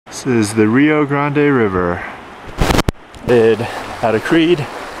This is the Rio Grande River. Headed out of Creed,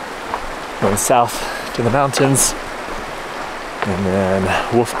 going south to the mountains, and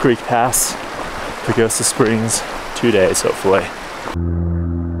then Wolf Creek Pass, Pagosa Springs, 2 days hopefully.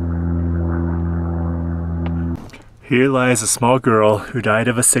 Here lies a small girl who died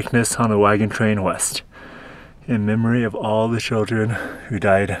of a sickness on the wagon train west, in memory of all the children who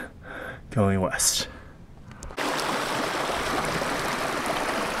died going west.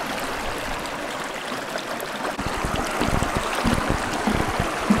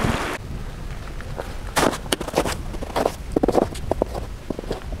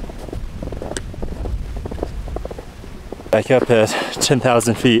 Back up at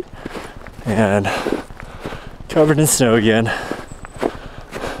 10,000 feet and covered in snow again.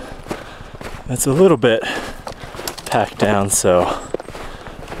 It's a little bit packed down, so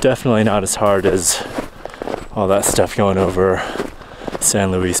definitely not as hard as all that stuff going over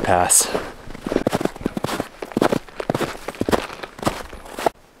San Luis Pass.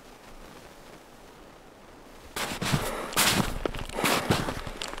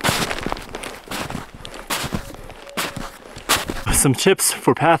 Some tips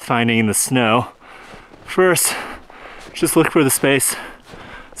for pathfinding in the snow. First, just look for the space.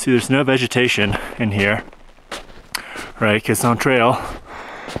 See, there's no vegetation in here, right? Because on trail,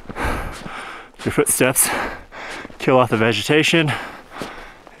 your footsteps kill off the vegetation,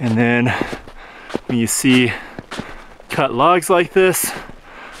 and then when you see cut logs like this,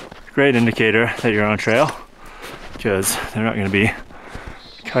 great indicator that you're on trail, because they're not going to be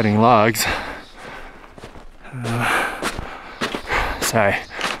cutting logs. Sorry,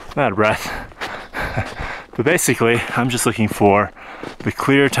 I'm out of breath. But basically, I'm just looking for the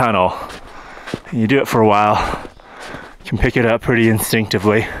clear tunnel. And you do it for a while, you can pick it up pretty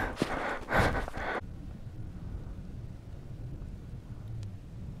instinctively.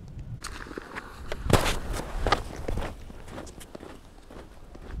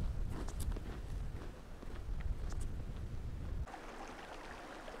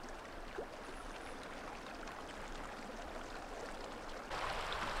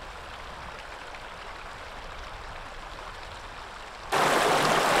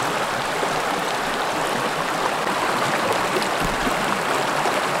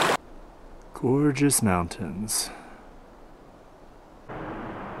 Gorgeous mountains.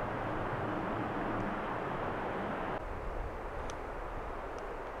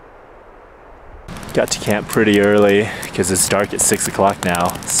 Got to camp pretty early because it's dark at 6 o'clock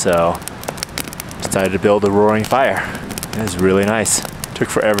now, so decided to build a roaring fire. It was really nice. Took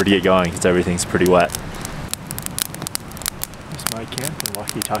forever to get going because everything's pretty wet. Here's my camp and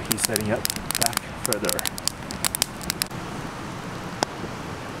walkie-talkie setting up back further.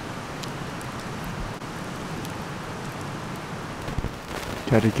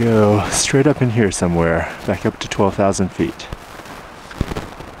 Gotta go straight up in here somewhere, back up to 12,000 feet.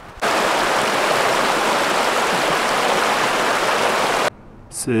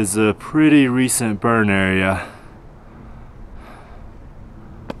 This is a pretty recent burn area.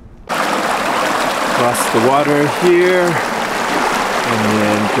 Cross the water here, and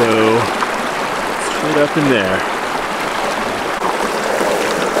then go straight up in there.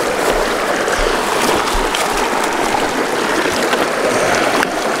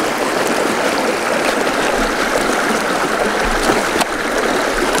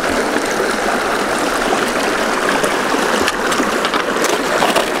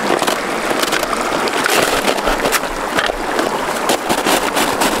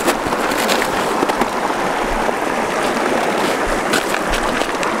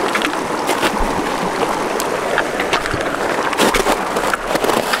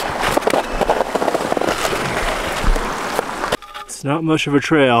 It's not much of a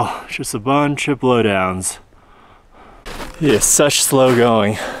trail, just a bunch of blowdowns. It is such slow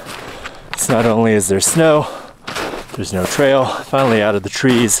going. It's not only is there snow, there's no trail, finally out of the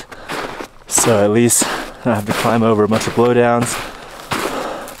trees, so at least I have to climb over a bunch of blowdowns.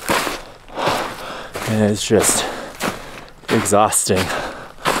 And it's just exhausting.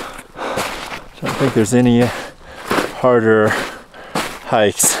 I don't think there's any harder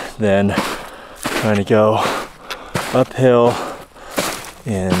hikes than trying to go uphill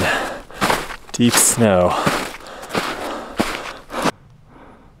in deep snow.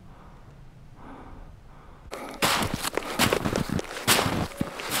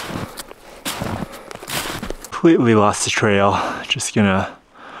 Completely lost the trail. Just gonna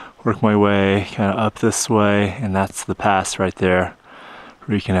work my way kind of up this way, and that's the pass right there.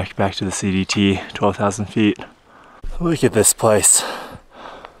 Reconnect back to the CDT, 12,000 feet. Look at this place.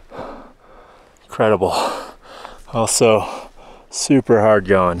 Incredible. Also, Super hard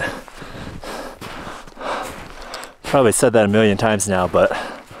going. Probably said that a million times now, but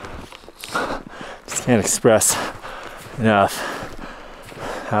just can't express enough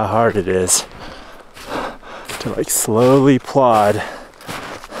how hard it is to like slowly plod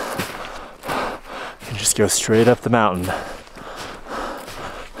and just go straight up the mountain.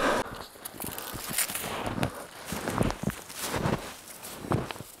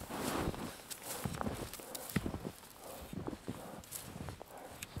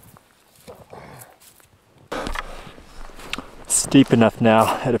 Steep enough now,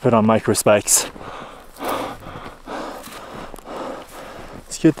 had to put on micro spikes.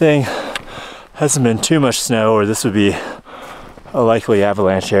 It's a good thing hasn't been too much snow, or this would be a likely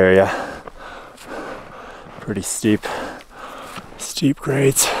avalanche area. Pretty steep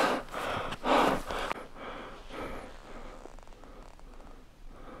grades.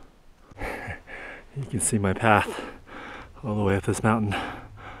 You can see my path all the way up this mountain.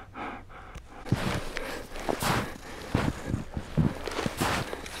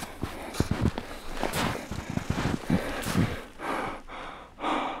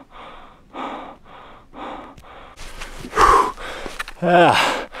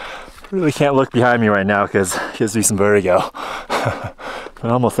 Really can't look behind me right now because it gives me some vertigo. But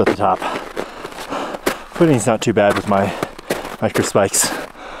almost at the top. Footing's not too bad with my micro spikes.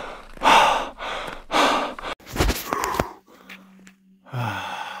 I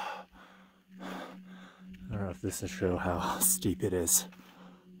don't know if this will show how steep it is,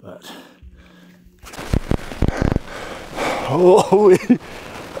 but holy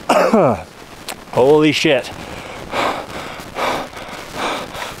holy shit.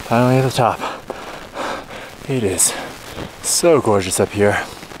 Finally at the top. It is so gorgeous up here.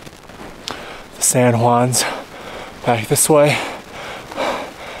 The San Juans back this way.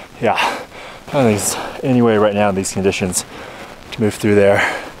 Yeah, I don't think there's any way right now in these conditions to move through there.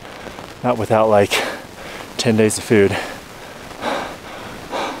 Not without like 10 days of food.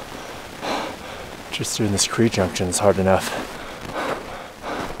 Just doing this creek junction is hard enough.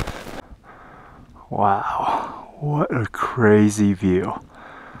 Wow, what a crazy view.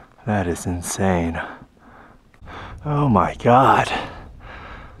 That is insane. Oh my God.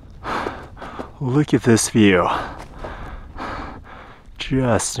 Look at this view.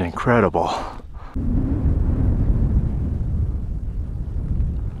 Just incredible.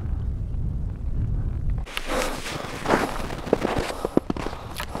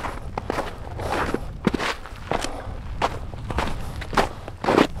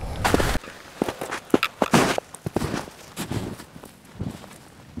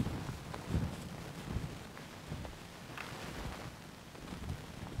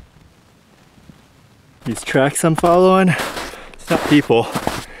 These tracks I'm following, it's not people,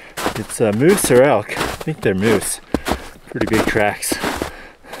 it's moose or elk. I think they're moose. Pretty big tracks.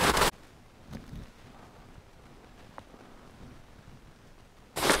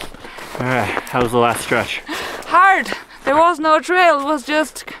 Alright, how was the last stretch? Hard! There was no trail, it was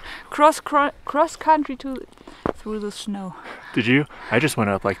just cross country through the snow. Did you? I just went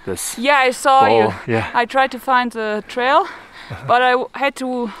up like this. Yeah, I saw you. Yeah. I tried to find the trail, but I had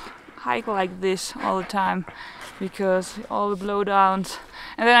to hike like this all the time because all the blowdowns,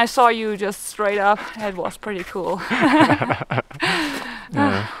 and then I saw you just straight up. It was pretty cool. What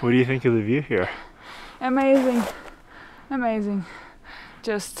do you think of the view here? Amazing, amazing,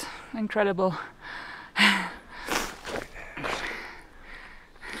 just incredible.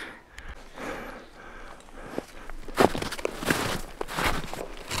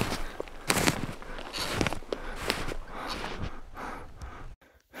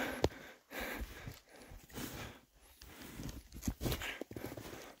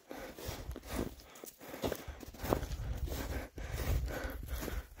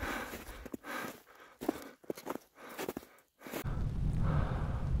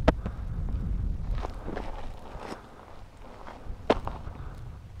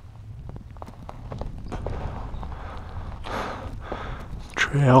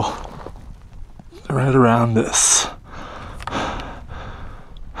 Trail right around this.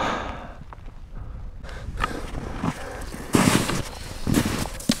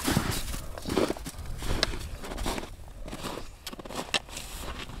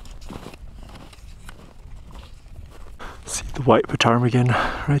 See the white ptarmigan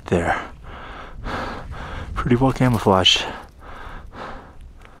right there. Pretty well camouflaged.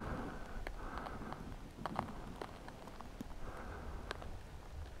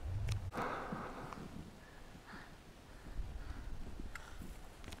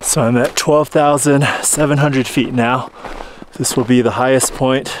 So I'm at 12,700 feet now. This will be the highest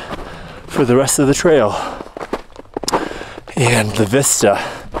point for the rest of the trail. And the vista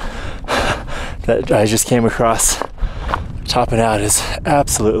that I just came across topping out is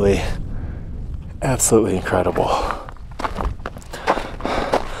absolutely incredible.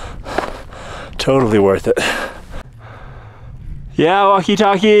 Totally worth it. Yeah,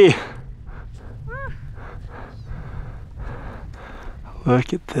 walkie-talkie.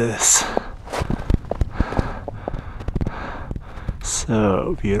 Look at this.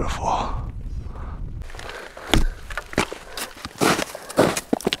 So beautiful.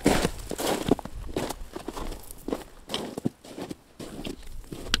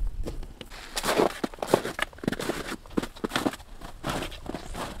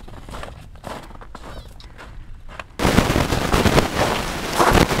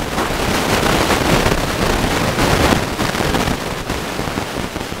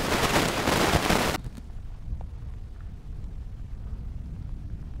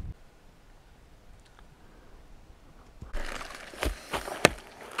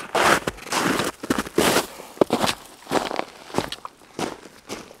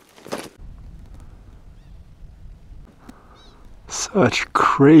 Such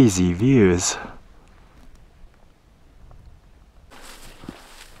crazy views.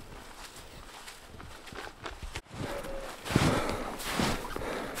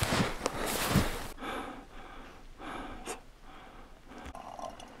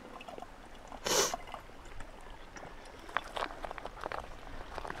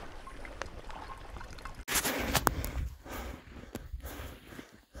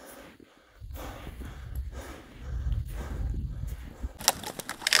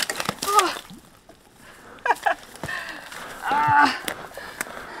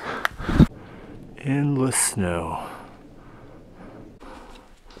 Endless snow.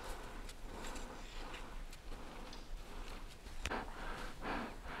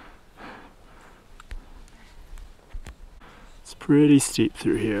 It's pretty steep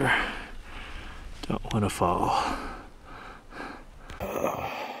through here. Don't want to fall.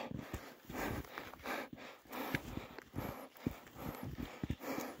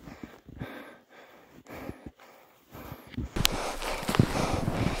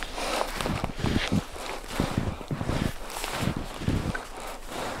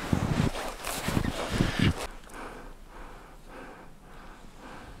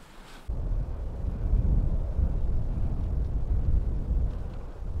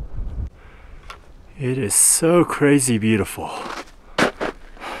 It is so crazy beautiful. I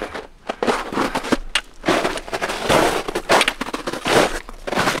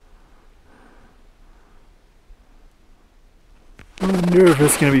wonder if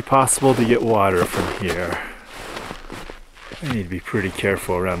it's going to be possible to get water from here. I need to be pretty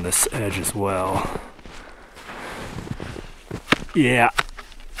careful around this edge as well. Yeah,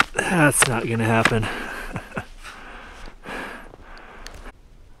 that's not going to happen.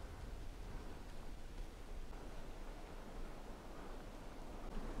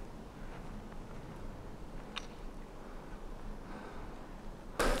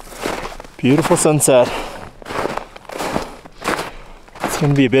 Beautiful sunset. It's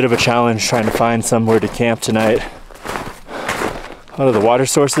going to be a bit of a challenge trying to find somewhere to camp tonight. A lot of the water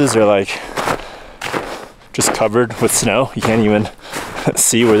sources are like just covered with snow. You can't even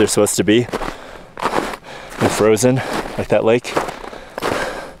see where they're supposed to be. They're frozen, like that lake.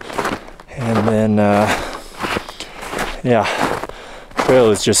 And then, yeah,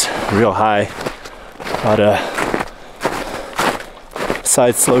 trail is just real high. A lot of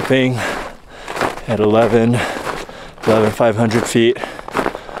side sloping at 11,500 feet.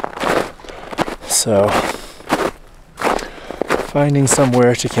 So finding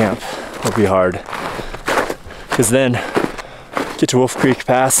somewhere to camp will be hard. Because then get to Wolf Creek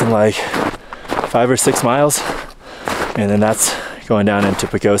Pass in like 5 or 6 miles, and then that's going down into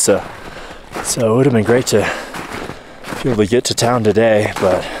Pagosa. So it would have been great to be able to get to town today,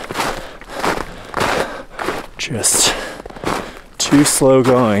 but just too slow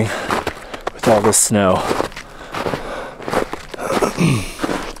going with all this snow.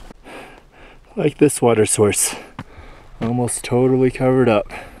 Like this water source, almost totally covered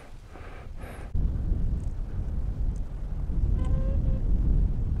up.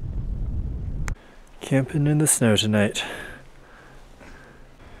 Camping in the snow tonight.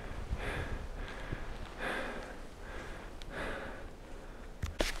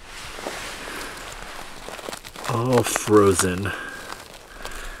 All frozen.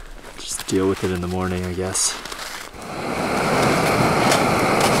 Just deal with it in the morning, I guess.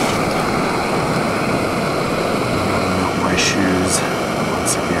 My shoes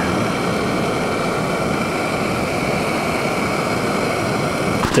once again.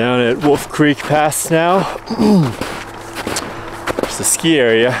 Down at Wolf Creek Pass now. a ski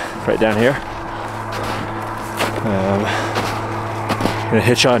area right down here. Gonna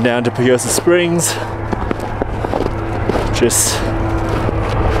hitch on down to Pagosa Springs. Just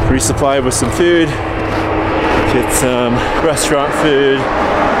resupply with some food, get some restaurant food,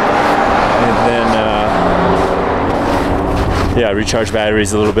 and then yeah, recharge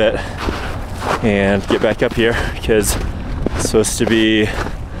batteries a little bit and get back up here because it's supposed to be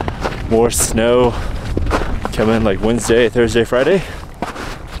more snow coming like Wednesday, Thursday, Friday.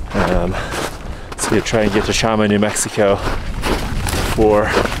 So you try and get to Chama, New Mexico before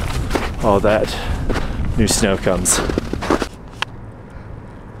all that new snow comes.